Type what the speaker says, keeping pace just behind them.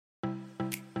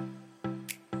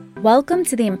Welcome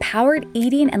to the Empowered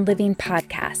Eating and Living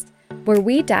podcast, where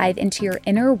we dive into your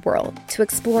inner world to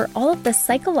explore all of the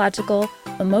psychological,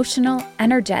 emotional,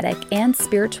 energetic, and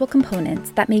spiritual components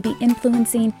that may be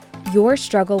influencing your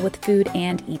struggle with food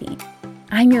and eating.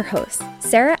 I'm your host,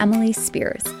 Sarah Emily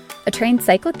Spears, a trained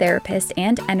psychotherapist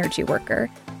and energy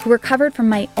worker who recovered from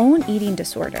my own eating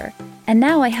disorder. And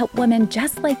now I help women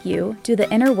just like you do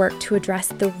the inner work to address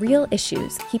the real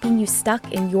issues keeping you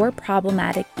stuck in your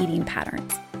problematic eating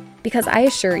patterns. Because I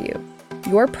assure you,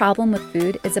 your problem with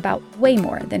food is about way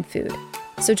more than food.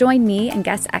 So join me and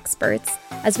guest experts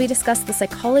as we discuss the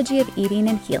psychology of eating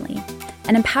and healing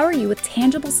and empower you with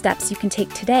tangible steps you can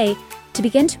take today to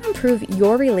begin to improve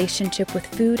your relationship with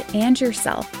food and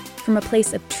yourself from a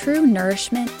place of true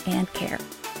nourishment and care.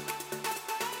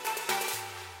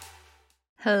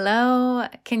 Hello,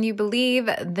 can you believe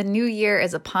the new year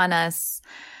is upon us?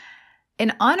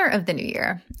 In honor of the new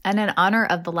year and in honor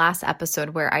of the last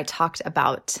episode where I talked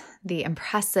about the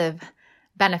impressive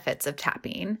benefits of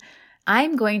tapping,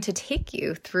 I'm going to take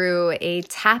you through a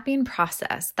tapping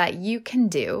process that you can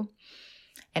do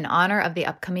in honor of the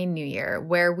upcoming new year,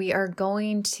 where we are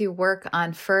going to work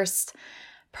on first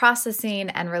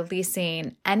processing and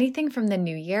releasing anything from the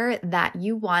new year that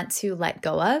you want to let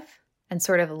go of and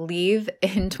sort of leave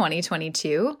in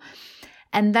 2022.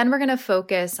 And then we're going to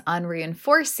focus on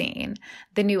reinforcing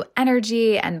the new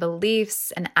energy and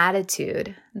beliefs and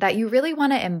attitude that you really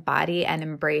want to embody and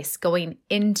embrace going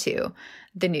into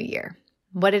the new year.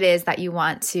 What it is that you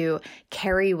want to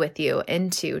carry with you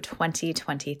into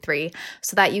 2023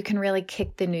 so that you can really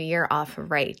kick the new year off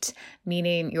right,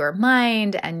 meaning your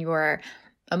mind and your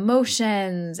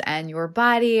emotions and your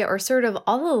body are sort of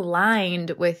all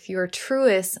aligned with your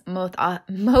truest,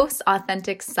 most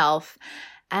authentic self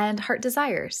and heart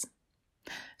desires.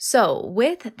 So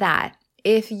with that,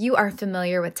 if you are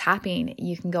familiar with tapping,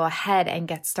 you can go ahead and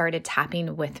get started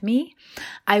tapping with me.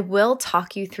 I will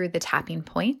talk you through the tapping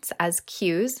points as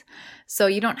cues, so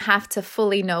you don't have to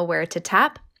fully know where to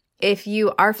tap. If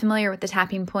you are familiar with the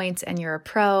tapping points and you're a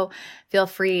pro, feel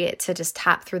free to just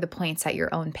tap through the points at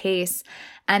your own pace.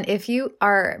 And if you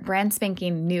are brand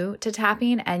spanking new to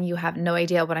tapping and you have no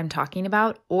idea what I'm talking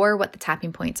about or what the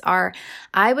tapping points are,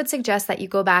 I would suggest that you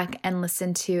go back and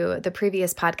listen to the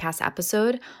previous podcast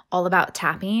episode all about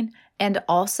tapping, and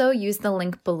also use the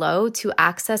link below to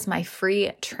access my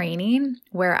free training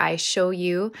where I show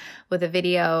you with a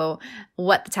video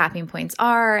what the tapping points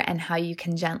are and how you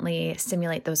can gently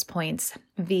stimulate those points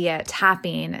via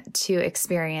tapping to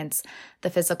experience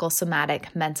the physical,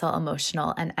 somatic, mental,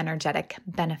 emotional, and energetic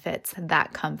benefits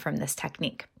that come from this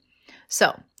technique.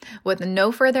 So, with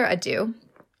no further ado,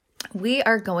 we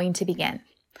are going to begin.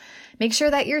 Make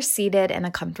sure that you're seated in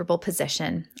a comfortable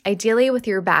position, ideally with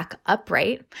your back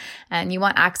upright, and you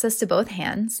want access to both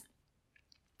hands.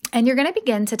 And you're going to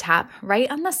begin to tap right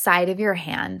on the side of your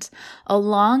hand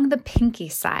along the pinky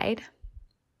side.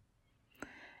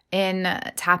 In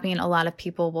tapping, a lot of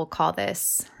people will call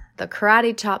this the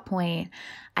karate chop point.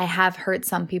 I have heard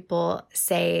some people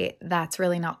say that's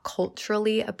really not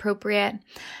culturally appropriate.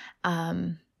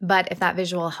 But if that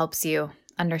visual helps you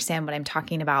understand what I'm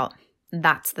talking about,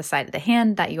 that's the side of the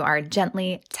hand that you are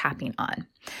gently tapping on.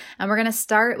 And we're going to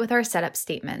start with our setup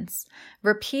statements,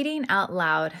 repeating out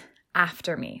loud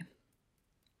after me.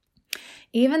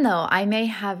 Even though I may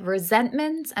have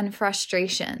resentments and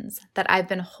frustrations that I've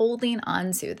been holding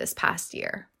on to this past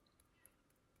year,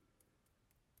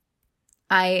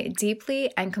 I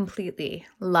deeply and completely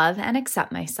love and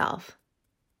accept myself.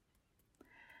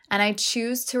 And I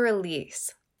choose to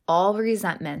release all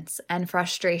resentments and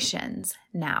frustrations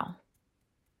now.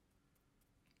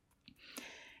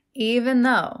 Even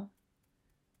though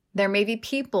there may be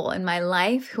people in my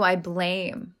life who I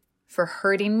blame for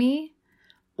hurting me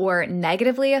or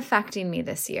negatively affecting me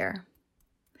this year,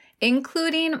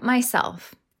 including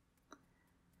myself,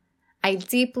 I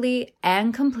deeply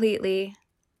and completely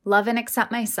love and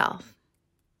accept myself,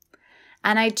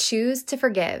 and I choose to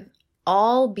forgive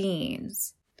all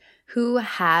beings who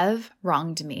have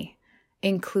wronged me,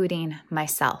 including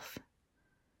myself.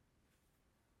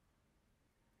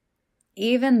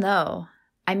 Even though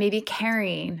I may be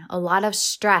carrying a lot of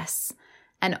stress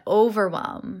and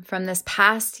overwhelm from this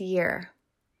past year,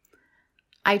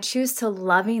 I choose to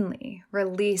lovingly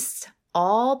release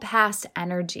all past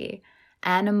energy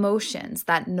and emotions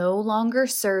that no longer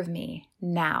serve me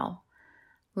now,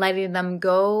 letting them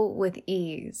go with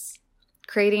ease,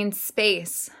 creating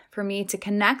space for me to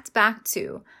connect back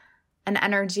to an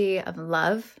energy of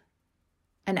love,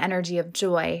 an energy of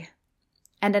joy,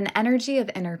 and an energy of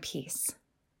inner peace.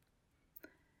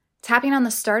 Tapping on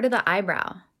the start of the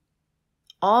eyebrow,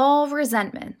 all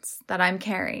resentments that I'm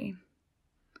carrying.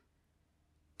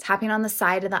 Tapping on the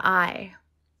side of the eye,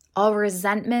 all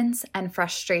resentments and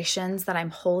frustrations that I'm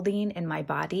holding in my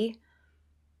body.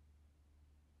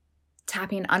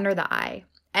 Tapping under the eye,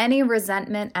 any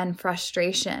resentment and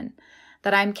frustration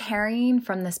that I'm carrying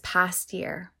from this past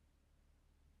year.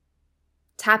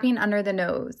 Tapping under the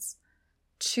nose,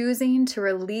 choosing to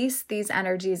release these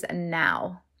energies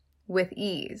now with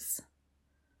ease.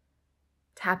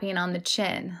 Tapping on the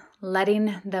chin,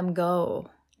 letting them go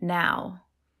now.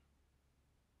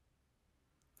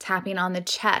 Tapping on the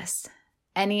chest,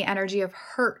 any energy of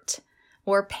hurt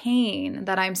or pain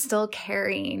that I'm still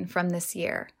carrying from this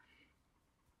year.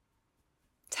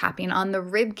 Tapping on the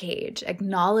rib cage,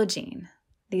 acknowledging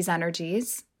these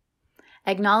energies,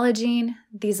 acknowledging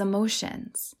these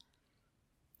emotions.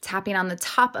 Tapping on the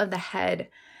top of the head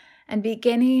and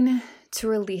beginning to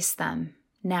release them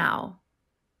now.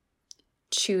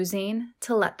 Choosing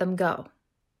to let them go.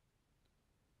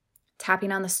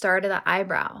 Tapping on the start of the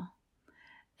eyebrow,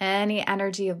 any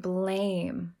energy of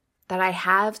blame that I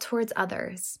have towards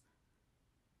others.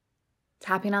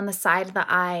 Tapping on the side of the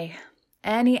eye,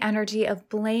 any energy of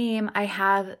blame I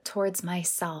have towards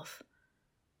myself.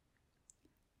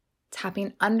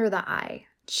 Tapping under the eye,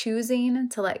 choosing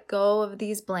to let go of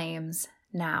these blames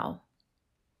now.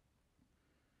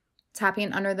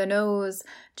 Tapping under the nose,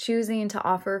 choosing to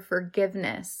offer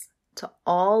forgiveness to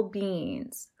all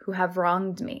beings who have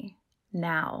wronged me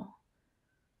now.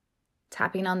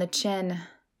 Tapping on the chin,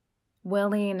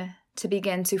 willing to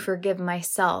begin to forgive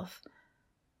myself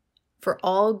for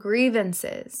all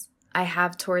grievances I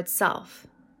have towards self.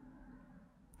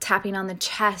 Tapping on the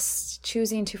chest,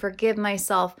 choosing to forgive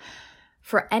myself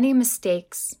for any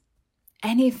mistakes,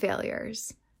 any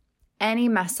failures, any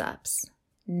mess ups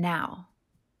now.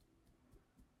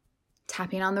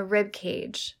 Tapping on the rib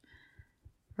cage,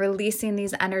 releasing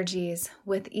these energies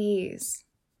with ease,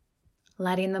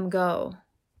 letting them go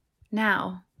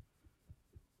now.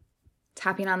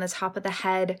 Tapping on the top of the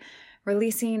head,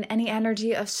 releasing any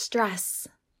energy of stress,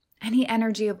 any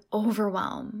energy of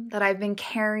overwhelm that I've been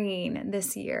carrying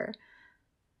this year.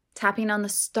 Tapping on the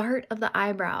start of the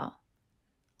eyebrow,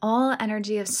 all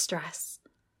energy of stress.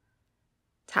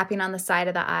 Tapping on the side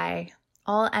of the eye,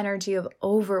 all energy of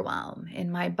overwhelm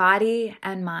in my body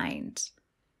and mind.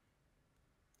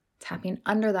 Tapping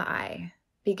under the eye,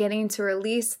 beginning to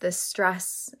release the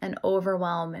stress and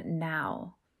overwhelm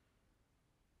now.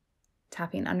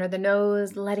 Tapping under the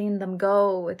nose, letting them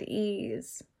go with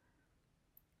ease.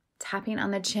 Tapping on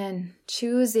the chin,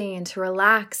 choosing to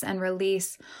relax and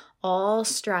release all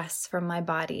stress from my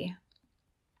body.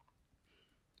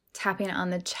 Tapping on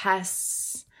the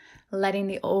chest, letting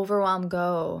the overwhelm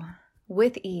go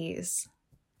with ease.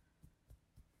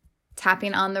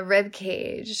 Tapping on the rib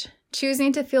cage,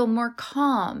 choosing to feel more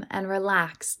calm and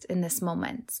relaxed in this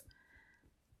moment.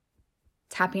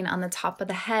 Tapping on the top of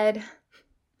the head,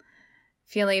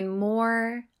 feeling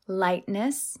more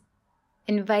lightness,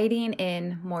 inviting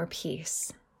in more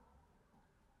peace.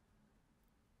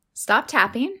 Stop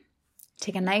tapping.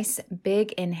 Take a nice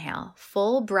big inhale,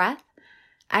 full breath,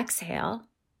 exhale.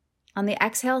 On the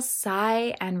exhale,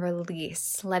 sigh and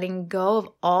release, letting go of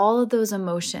all of those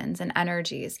emotions and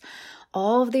energies,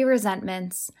 all of the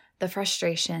resentments, the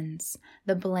frustrations,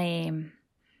 the blame,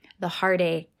 the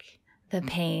heartache, the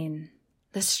pain,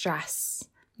 the stress,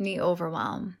 the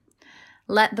overwhelm.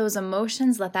 Let those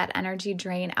emotions, let that energy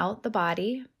drain out the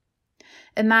body.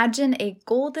 Imagine a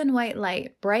golden white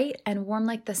light, bright and warm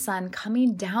like the sun,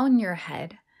 coming down your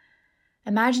head.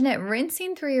 Imagine it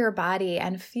rinsing through your body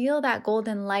and feel that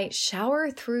golden light shower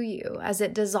through you as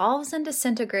it dissolves and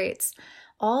disintegrates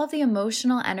all of the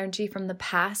emotional energy from the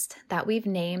past that we've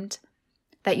named,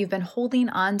 that you've been holding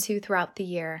on to throughout the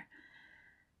year.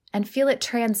 And feel it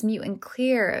transmute and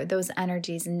clear those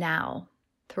energies now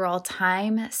through all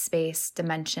time, space,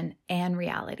 dimension, and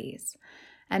realities.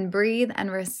 And breathe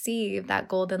and receive that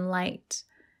golden light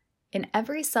in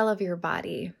every cell of your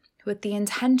body with the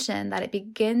intention that it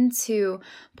begin to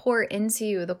pour into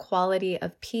you the quality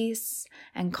of peace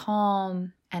and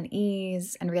calm and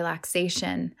ease and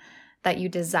relaxation that you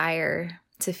desire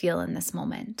to feel in this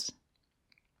moment.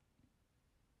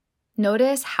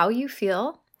 Notice how you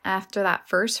feel after that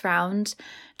first round.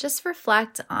 Just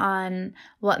reflect on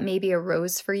what maybe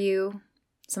arose for you,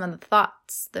 some of the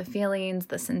thoughts, the feelings,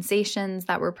 the sensations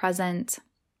that were present.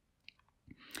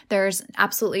 There's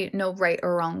absolutely no right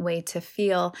or wrong way to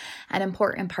feel. An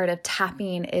important part of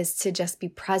tapping is to just be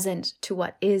present to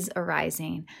what is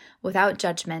arising without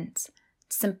judgment,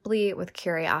 simply with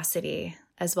curiosity,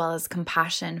 as well as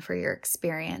compassion for your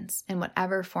experience in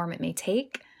whatever form it may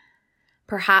take.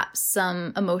 Perhaps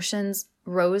some emotions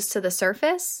rose to the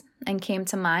surface and came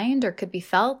to mind or could be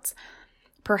felt.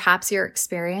 Perhaps your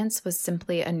experience was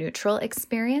simply a neutral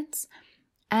experience.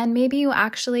 And maybe you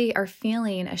actually are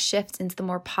feeling a shift into the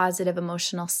more positive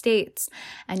emotional states,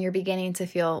 and you're beginning to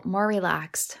feel more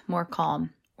relaxed, more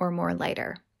calm, or more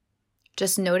lighter.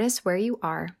 Just notice where you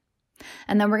are.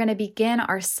 And then we're going to begin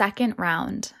our second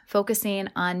round, focusing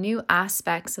on new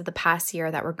aspects of the past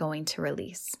year that we're going to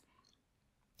release.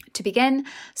 To begin,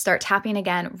 start tapping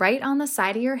again right on the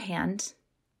side of your hand.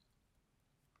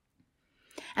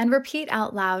 And repeat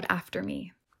out loud after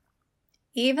me.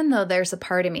 Even though there's a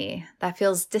part of me that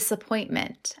feels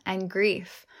disappointment and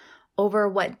grief over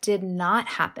what did not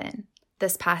happen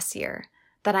this past year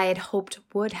that I had hoped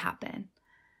would happen,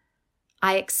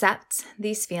 I accept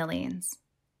these feelings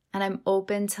and I'm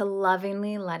open to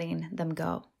lovingly letting them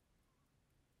go.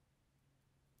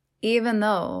 Even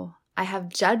though I have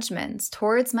judgments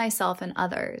towards myself and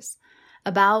others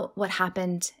about what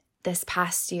happened this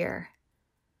past year,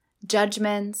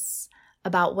 judgments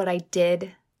about what I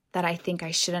did that I think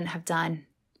I shouldn't have done,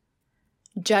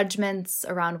 judgments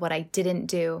around what I didn't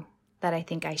do that I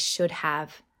think I should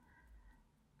have,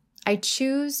 I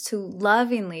choose to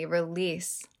lovingly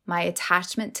release my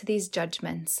attachment to these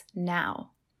judgments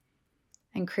now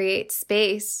and create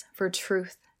space for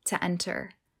truth to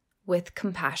enter with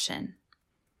compassion.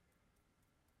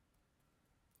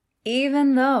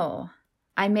 Even though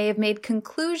I may have made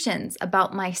conclusions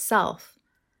about myself,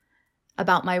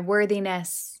 about my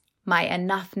worthiness, my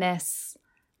enoughness,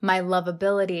 my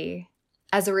lovability,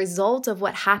 as a result of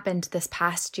what happened this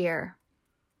past year,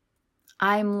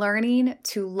 I'm learning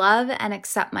to love and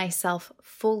accept myself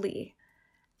fully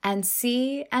and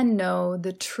see and know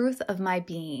the truth of my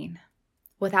being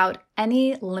without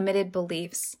any limited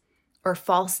beliefs or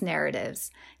false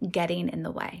narratives getting in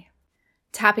the way.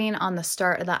 Tapping on the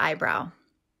start of the eyebrow.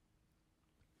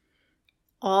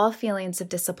 All feelings of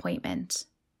disappointment.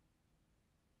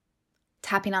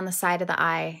 Tapping on the side of the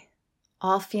eye,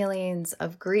 all feelings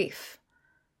of grief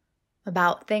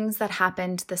about things that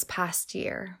happened this past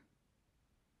year.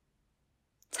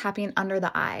 Tapping under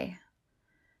the eye,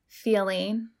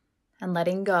 feeling and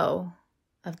letting go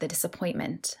of the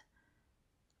disappointment.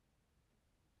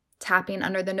 Tapping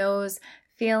under the nose,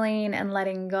 feeling and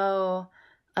letting go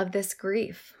of this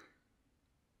grief.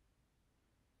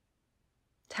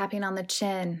 Tapping on the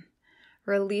chin,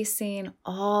 releasing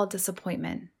all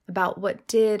disappointment about what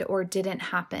did or didn't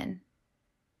happen.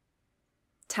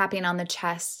 Tapping on the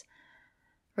chest,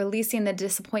 releasing the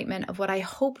disappointment of what I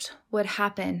hoped would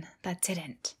happen that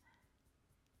didn't.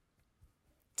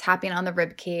 Tapping on the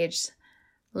rib cage,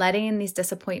 letting these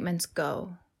disappointments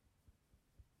go.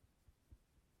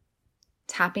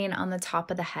 Tapping on the top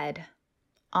of the head,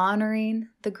 honoring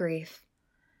the grief,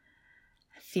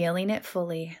 feeling it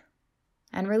fully,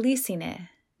 and releasing it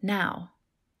now.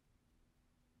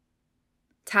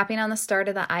 Tapping on the start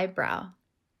of the eyebrow,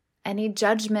 any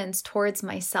judgments towards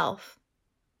myself.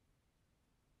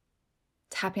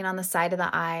 Tapping on the side of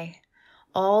the eye,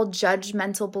 all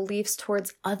judgmental beliefs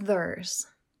towards others.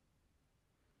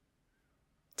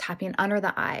 Tapping under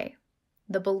the eye,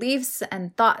 the beliefs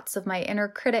and thoughts of my inner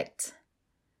critic.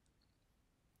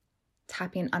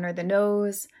 Tapping under the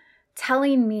nose,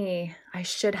 telling me I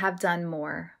should have done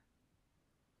more.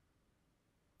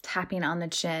 Tapping on the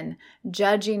chin,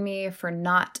 judging me for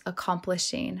not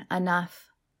accomplishing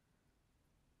enough.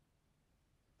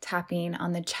 Tapping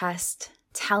on the chest,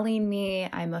 telling me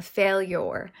I'm a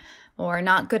failure or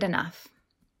not good enough.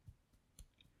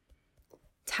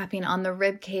 Tapping on the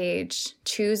rib cage,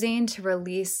 choosing to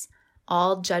release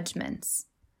all judgments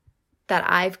that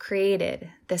I've created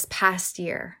this past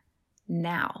year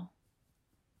now.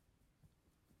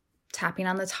 Tapping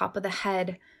on the top of the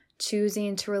head,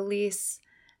 choosing to release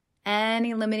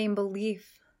any limiting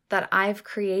belief that I've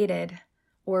created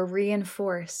or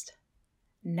reinforced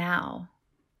now.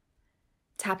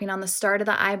 Tapping on the start of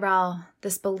the eyebrow,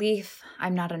 this belief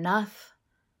I'm not enough.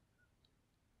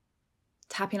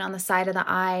 Tapping on the side of the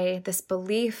eye, this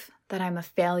belief that I'm a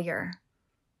failure.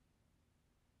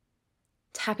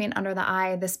 Tapping under the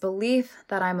eye, this belief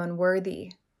that I'm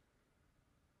unworthy.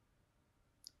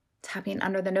 Tapping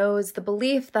under the nose, the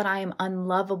belief that I am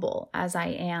unlovable as I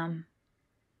am.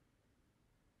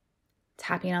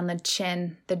 Tapping on the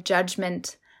chin, the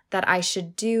judgment that I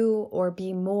should do or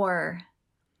be more.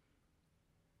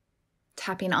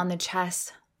 Tapping on the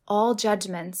chest, all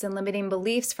judgments and limiting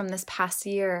beliefs from this past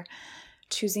year,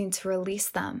 choosing to release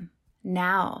them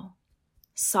now,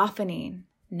 softening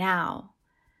now.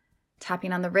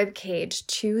 Tapping on the rib cage,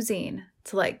 choosing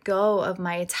to let go of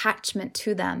my attachment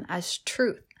to them as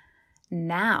truth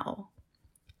now.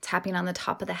 tapping on the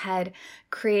top of the head,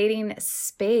 creating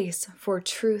space for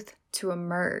truth to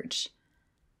emerge.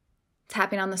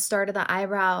 Tapping on the start of the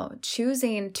eyebrow,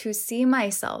 choosing to see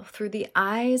myself through the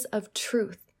eyes of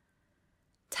truth.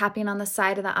 Tapping on the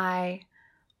side of the eye,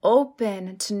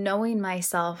 open to knowing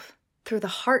myself through the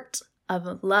heart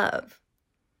of love.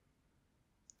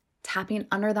 Tapping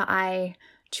under the eye,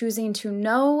 choosing to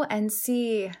know and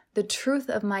see the truth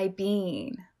of my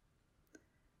being.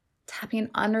 Tapping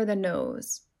under the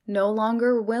nose, no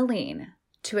longer willing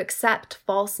to accept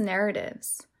false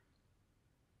narratives.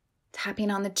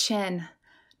 Tapping on the chin,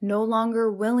 no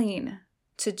longer willing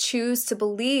to choose to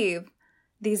believe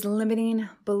these limiting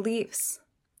beliefs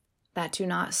that do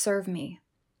not serve me.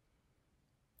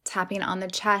 Tapping on the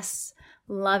chest,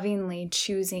 lovingly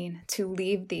choosing to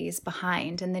leave these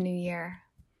behind in the new year.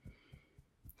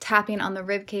 Tapping on the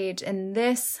ribcage, in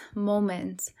this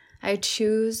moment, I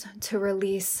choose to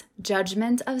release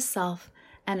judgment of self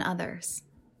and others.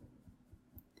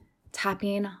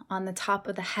 Tapping on the top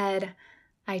of the head,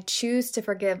 I choose to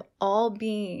forgive all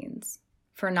beings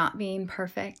for not being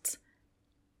perfect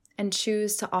and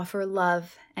choose to offer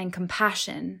love and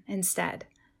compassion instead.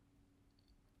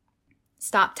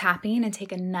 Stop tapping and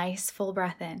take a nice full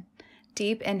breath in.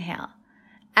 Deep inhale.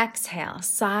 Exhale,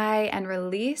 sigh and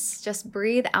release. Just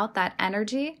breathe out that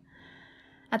energy.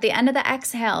 At the end of the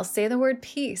exhale, say the word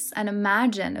peace and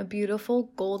imagine a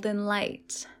beautiful golden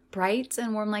light, bright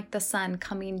and warm like the sun,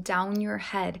 coming down your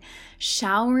head,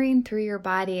 showering through your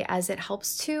body as it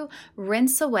helps to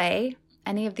rinse away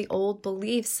any of the old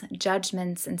beliefs,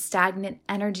 judgments, and stagnant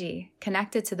energy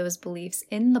connected to those beliefs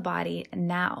in the body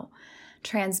now,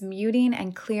 transmuting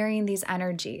and clearing these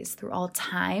energies through all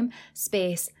time,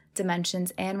 space,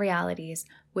 dimensions, and realities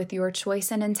with your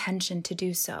choice and intention to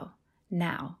do so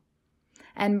now.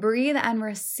 And breathe and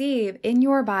receive in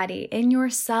your body, in your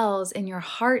cells, in your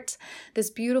heart, this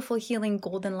beautiful healing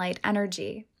golden light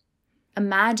energy.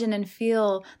 Imagine and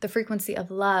feel the frequency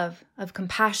of love, of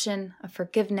compassion, of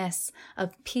forgiveness,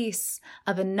 of peace,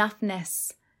 of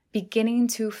enoughness beginning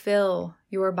to fill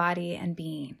your body and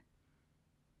being.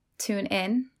 Tune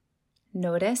in,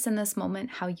 notice in this moment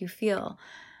how you feel.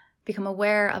 Become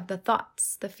aware of the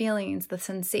thoughts, the feelings, the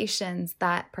sensations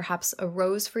that perhaps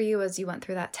arose for you as you went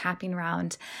through that tapping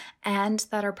round and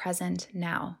that are present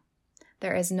now.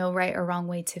 There is no right or wrong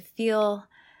way to feel.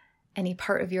 Any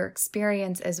part of your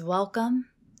experience is welcome.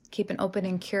 Keep an open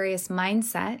and curious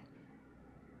mindset.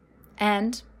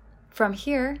 And from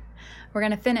here, we're going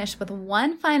to finish with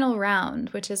one final round,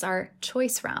 which is our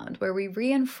choice round, where we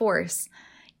reinforce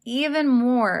even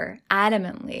more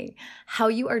adamantly how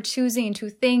you are choosing to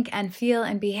think and feel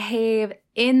and behave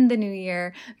in the new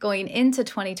year going into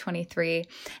 2023,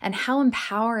 and how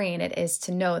empowering it is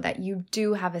to know that you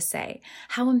do have a say,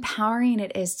 how empowering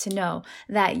it is to know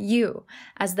that you,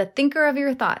 as the thinker of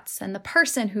your thoughts and the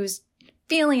person who's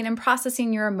feeling and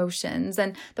processing your emotions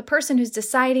and the person who's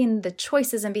deciding the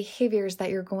choices and behaviors that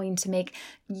you're going to make,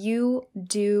 you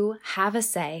do have a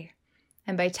say.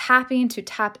 And by tapping to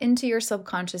tap into your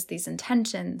subconscious, these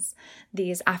intentions,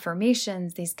 these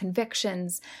affirmations, these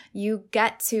convictions, you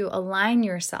get to align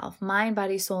yourself, mind,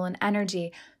 body, soul, and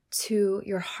energy to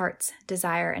your heart's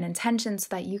desire and intention so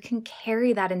that you can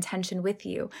carry that intention with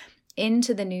you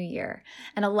into the new year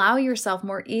and allow yourself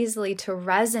more easily to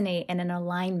resonate in an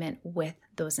alignment with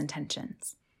those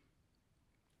intentions.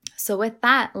 So with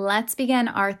that, let's begin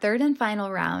our third and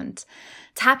final round,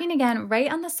 tapping again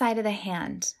right on the side of the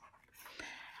hand.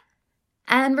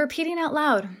 And repeating out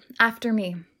loud after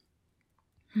me.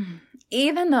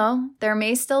 Even though there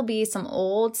may still be some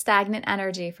old stagnant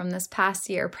energy from this past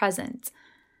year present,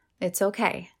 it's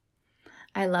okay.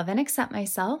 I love and accept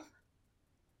myself.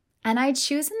 And I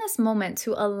choose in this moment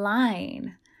to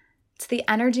align to the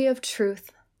energy of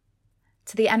truth,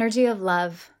 to the energy of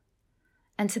love,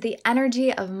 and to the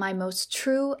energy of my most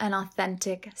true and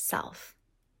authentic self.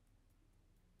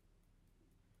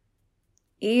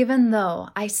 Even though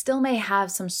I still may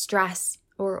have some stress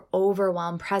or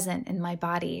overwhelm present in my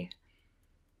body,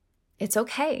 it's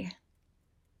okay.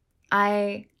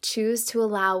 I choose to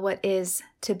allow what is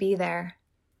to be there.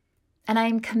 And I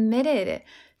am committed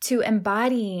to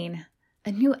embodying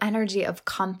a new energy of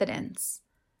confidence,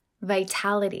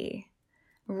 vitality,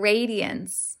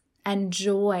 radiance, and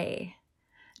joy,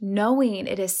 knowing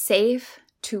it is safe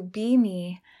to be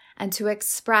me and to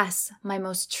express my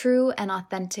most true and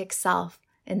authentic self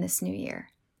in this new year.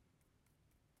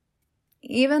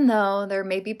 Even though there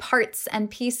may be parts and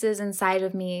pieces inside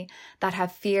of me that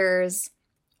have fears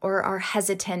or are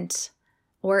hesitant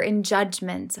or in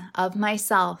judgment of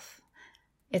myself,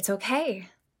 it's okay.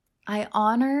 I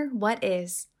honor what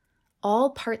is, all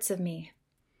parts of me.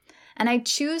 And I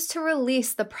choose to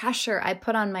release the pressure I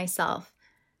put on myself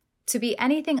to be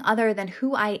anything other than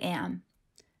who I am,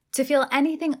 to feel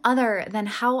anything other than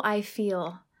how I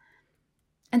feel,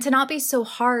 and to not be so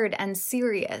hard and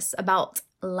serious about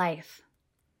life.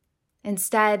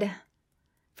 Instead,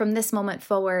 from this moment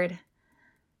forward,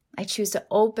 I choose to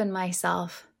open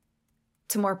myself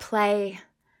to more play,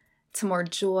 to more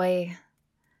joy,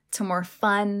 to more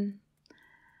fun.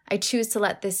 I choose to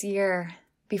let this year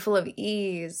be full of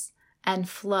ease and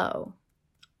flow,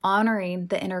 honoring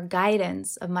the inner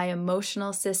guidance of my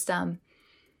emotional system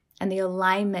and the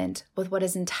alignment with what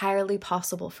is entirely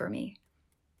possible for me.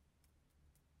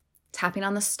 Tapping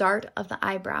on the start of the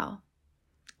eyebrow,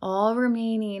 all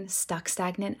remaining stuck,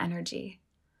 stagnant energy.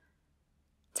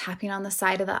 Tapping on the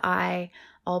side of the eye,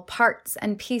 all parts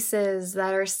and pieces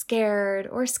that are scared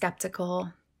or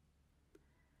skeptical.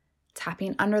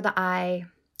 Tapping under the eye,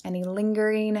 any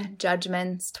lingering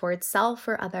judgments towards self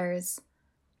or others.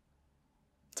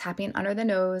 Tapping under the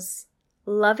nose,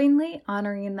 lovingly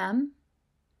honoring them.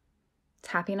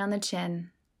 Tapping on the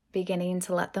chin, beginning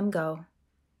to let them go.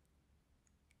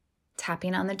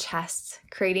 Tapping on the chest,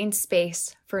 creating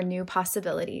space for new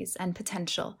possibilities and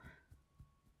potential.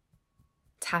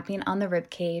 Tapping on the rib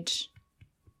cage.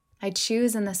 I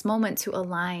choose in this moment to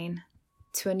align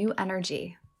to a new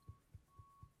energy.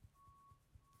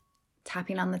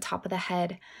 Tapping on the top of the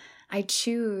head, I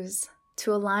choose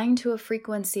to align to a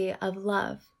frequency of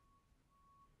love.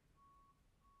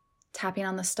 Tapping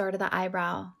on the start of the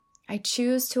eyebrow, I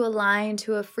choose to align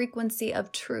to a frequency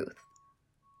of truth.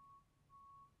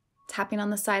 Tapping on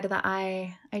the side of the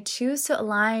eye, I choose to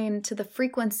align to the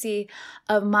frequency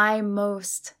of my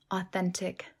most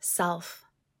authentic self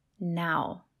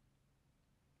now.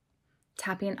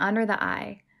 Tapping under the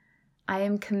eye, I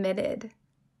am committed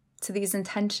to these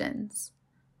intentions.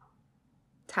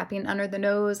 Tapping under the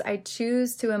nose, I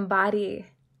choose to embody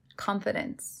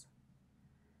confidence.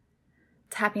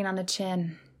 Tapping on the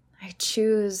chin, I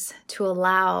choose to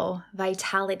allow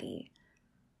vitality.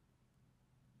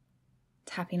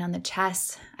 Tapping on the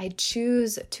chest, I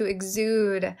choose to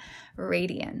exude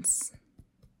radiance.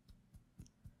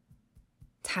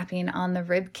 Tapping on the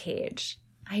rib cage,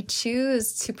 I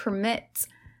choose to permit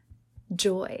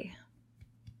joy.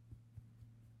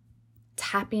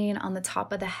 Tapping on the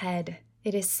top of the head,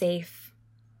 it is safe.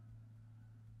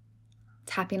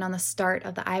 Tapping on the start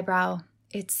of the eyebrow,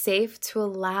 it's safe to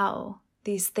allow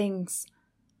these things.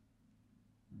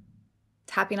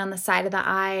 Tapping on the side of the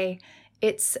eye,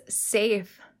 it's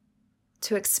safe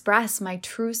to express my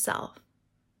true self.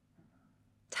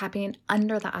 Tapping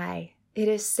under the eye, it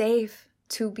is safe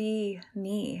to be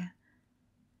me.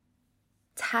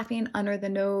 Tapping under the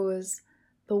nose,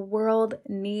 the world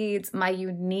needs my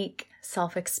unique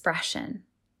self-expression.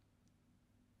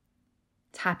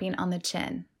 Tapping on the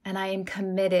chin, and I am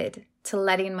committed to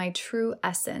letting my true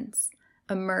essence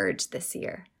emerge this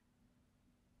year.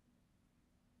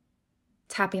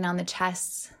 Tapping on the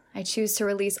chest, I choose to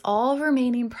release all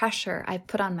remaining pressure I've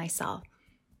put on myself.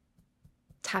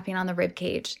 Tapping on the rib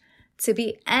cage, to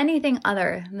be anything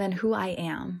other than who I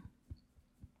am.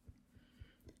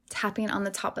 Tapping on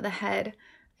the top of the head,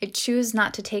 I choose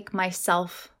not to take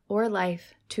myself or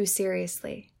life too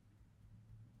seriously.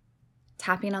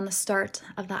 Tapping on the start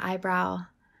of the eyebrow,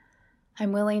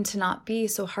 I'm willing to not be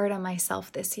so hard on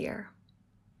myself this year.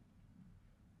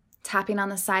 Tapping on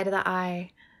the side of the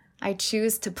eye, I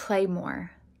choose to play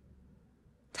more.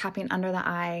 Tapping under the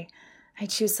eye, I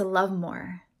choose to love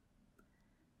more.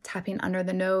 Tapping under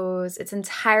the nose, it's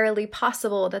entirely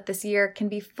possible that this year can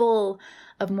be full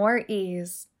of more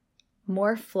ease,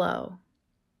 more flow.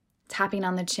 Tapping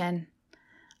on the chin,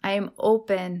 I am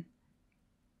open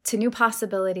to new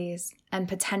possibilities and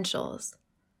potentials.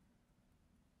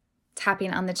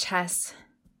 Tapping on the chest,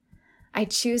 I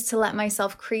choose to let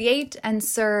myself create and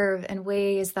serve in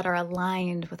ways that are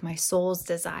aligned with my soul's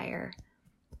desire.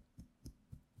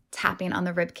 Tapping on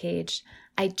the rib cage,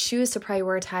 I choose to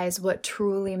prioritize what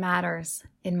truly matters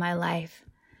in my life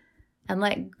and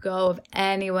let go of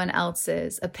anyone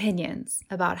else's opinions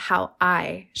about how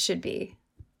I should be.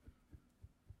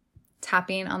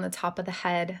 Tapping on the top of the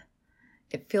head,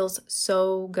 it feels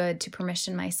so good to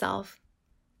permission myself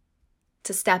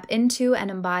to step into and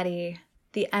embody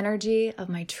the energy of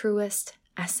my truest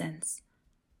essence.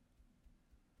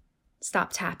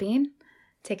 Stop tapping.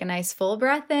 Take a nice full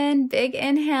breath in, big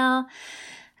inhale.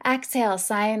 Exhale,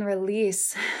 sigh and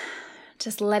release.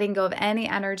 Just letting go of any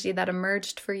energy that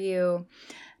emerged for you.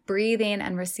 breathing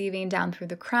and receiving down through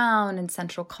the crown and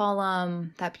central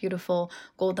column, that beautiful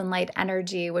golden light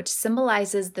energy, which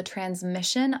symbolizes the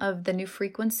transmission of the new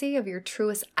frequency of your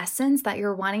truest essence that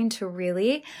you're wanting to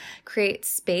really create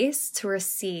space to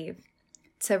receive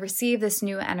this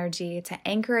new energy, to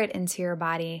anchor it into your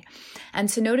body, and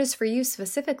to notice for you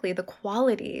specifically the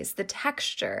qualities, the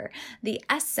texture, the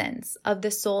essence of the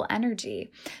soul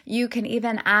energy. You can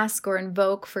even ask or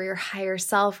invoke for your higher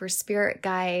self or spirit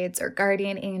guides or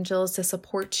guardian angels to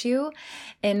support you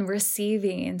in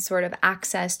receiving sort of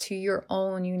access to your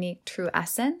own unique true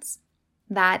essence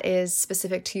that is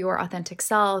specific to your authentic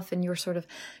self and your sort of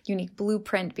unique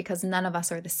blueprint, because none of us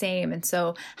are the same. And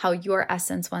so how your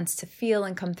essence wants to feel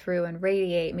and come through and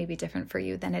radiate may be different for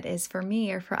you than it is for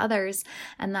me or for others.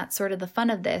 And that's sort of the fun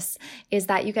of this, is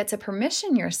that you get to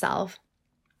permission yourself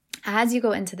as you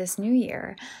go into this new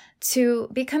year to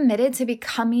be committed to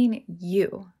becoming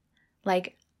you.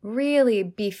 Like, really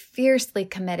be fiercely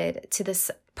committed to this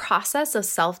process of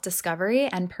self-discovery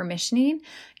and permissioning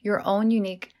your own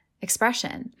unique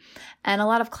expression. And a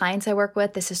lot of clients I work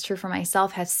with, this is true for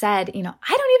myself, have said, I don't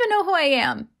even know who I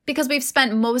am, because we've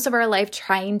spent most of our life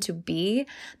trying to be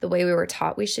the way we were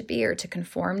taught we should be, or to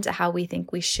conform to how we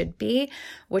think we should be,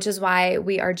 which is why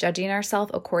we are judging ourselves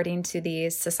according to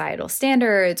these societal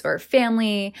standards or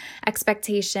family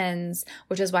expectations,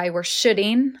 which is why we're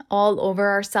shoulding all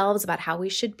over ourselves about how we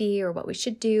should be or what we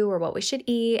should do or what we should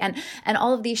eat. And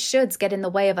all of these shoulds get in the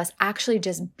way of us actually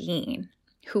just being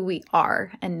who we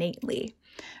are innately,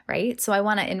 right? So I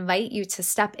want to invite you to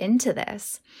step into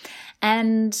this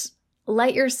and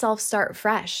let yourself start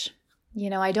fresh.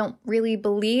 I don't really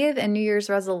believe in New Year's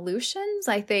resolutions.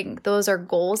 I think those are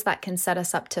goals that can set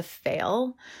us up to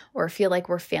fail or feel like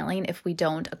we're failing if we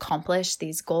don't accomplish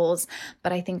these goals.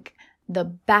 But I think the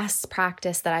best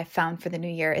practice that I've found for the new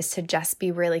year is to just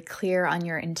be really clear on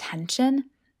your intention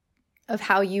of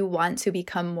how you want to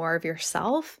become more of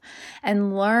yourself,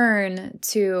 and learn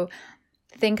to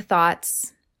think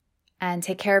thoughts and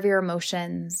take care of your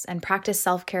emotions and practice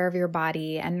self-care of your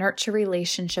body and nurture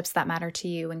relationships that matter to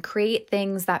you and create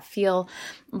things that feel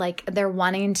like they're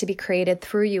wanting to be created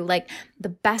through you. Like, the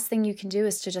best thing you can do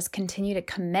is to just continue to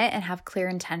commit and have clear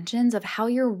intentions of how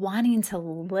you're wanting to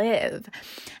live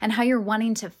and how you're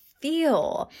wanting to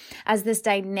feel as this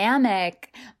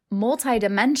dynamic,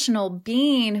 multidimensional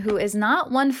being who is not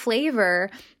one flavor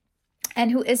and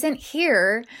who isn't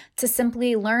here to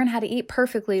simply learn how to eat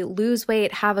perfectly, lose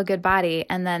weight, have a good body,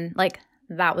 and then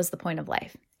that was the point of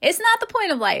life. It's not the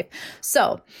point of life.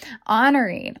 So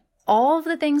honoring all of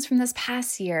the things from this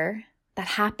past year that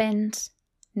happened,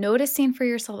 noticing for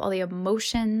yourself all the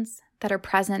emotions that are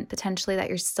present potentially that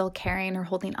you're still carrying or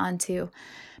holding on to,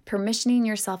 permissioning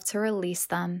yourself to release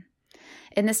them.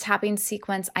 In this tapping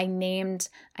sequence, I named,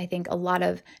 I think, a lot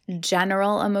of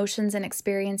general emotions and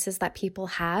experiences that people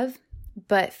have,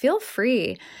 but feel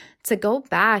free to go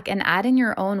back and add in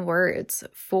your own words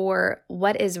for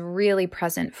what is really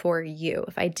present for you.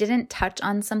 If I didn't touch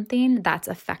on something that's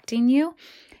affecting you,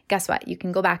 guess what? You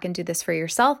can go back and do this for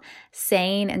yourself,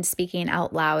 saying and speaking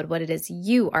out loud what it is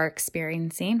you are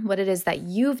experiencing, what it is that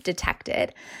you've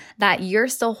detected that you're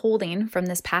still holding from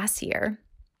this past year,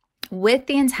 with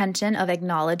the intention of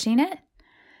acknowledging it,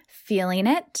 feeling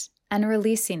it, and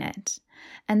releasing it.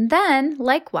 And then,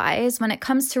 likewise, when it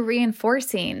comes to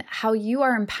reinforcing how you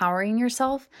are empowering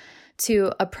yourself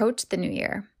to approach the new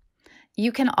year,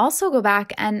 you can also go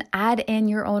back and add in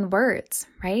your own words,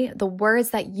 right? The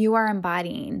words that you are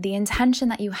embodying, the intention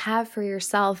that you have for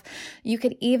yourself. You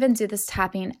could even do this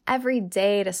tapping every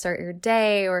day to start your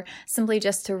day, or simply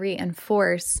just to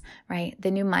reinforce, right,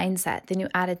 the new mindset, the new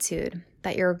attitude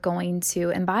that you're going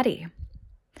to embody.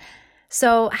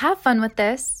 So have fun with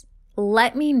this.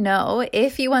 Let me know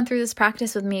if you went through this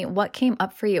practice with me, what came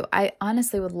up for you. I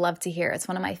honestly would love to hear. It's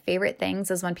one of my favorite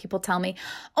things is when people tell me,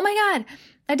 oh my God,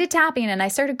 I did tapping and I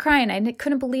started crying. I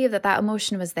couldn't believe that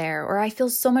emotion was there, or I feel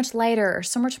so much lighter or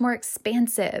so much more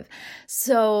expansive.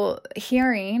 So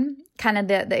hearing kind of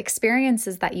the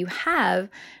experiences that you have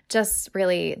just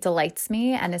really delights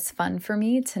me, and it's fun for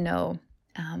me to know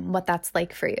what that's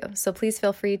like for you. So please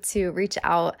feel free to reach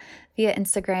out via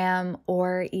Instagram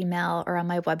or email or on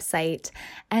my website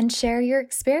and share your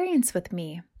experience with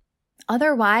me.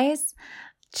 Otherwise,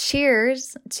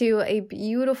 cheers to a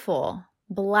beautiful,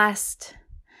 blessed,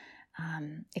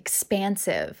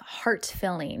 expansive,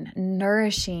 heart-filling,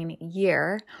 nourishing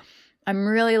year. I'm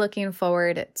really looking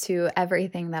forward to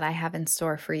everything that I have in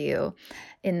store for you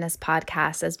in this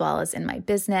podcast, as well as in my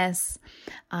business.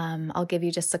 I'll give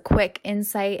you just a quick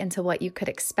insight into what you could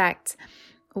expect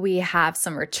We have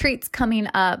some retreats coming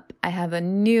up. I have a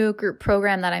new group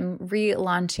program that I'm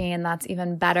relaunching that's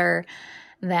even better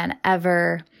than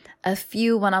ever. A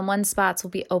few one-on-one spots will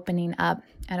be opening up.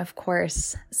 And of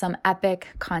course, some epic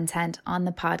content on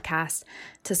the podcast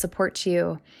to support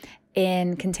you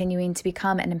in continuing to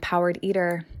become an empowered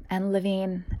eater and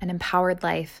living an empowered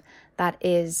life that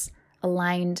is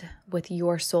aligned with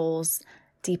your soul's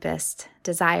deepest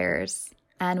desires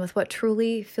and with what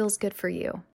truly feels good for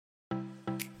you.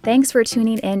 Thanks for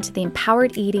tuning in to the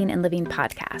Empowered Eating and Living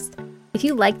podcast. If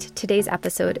you liked today's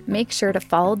episode, make sure to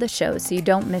follow the show so you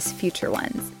don't miss future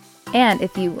ones. And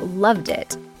if you loved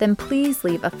it, then please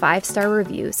leave a 5-star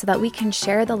review so that we can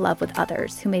share the love with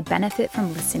others who may benefit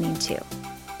from listening too.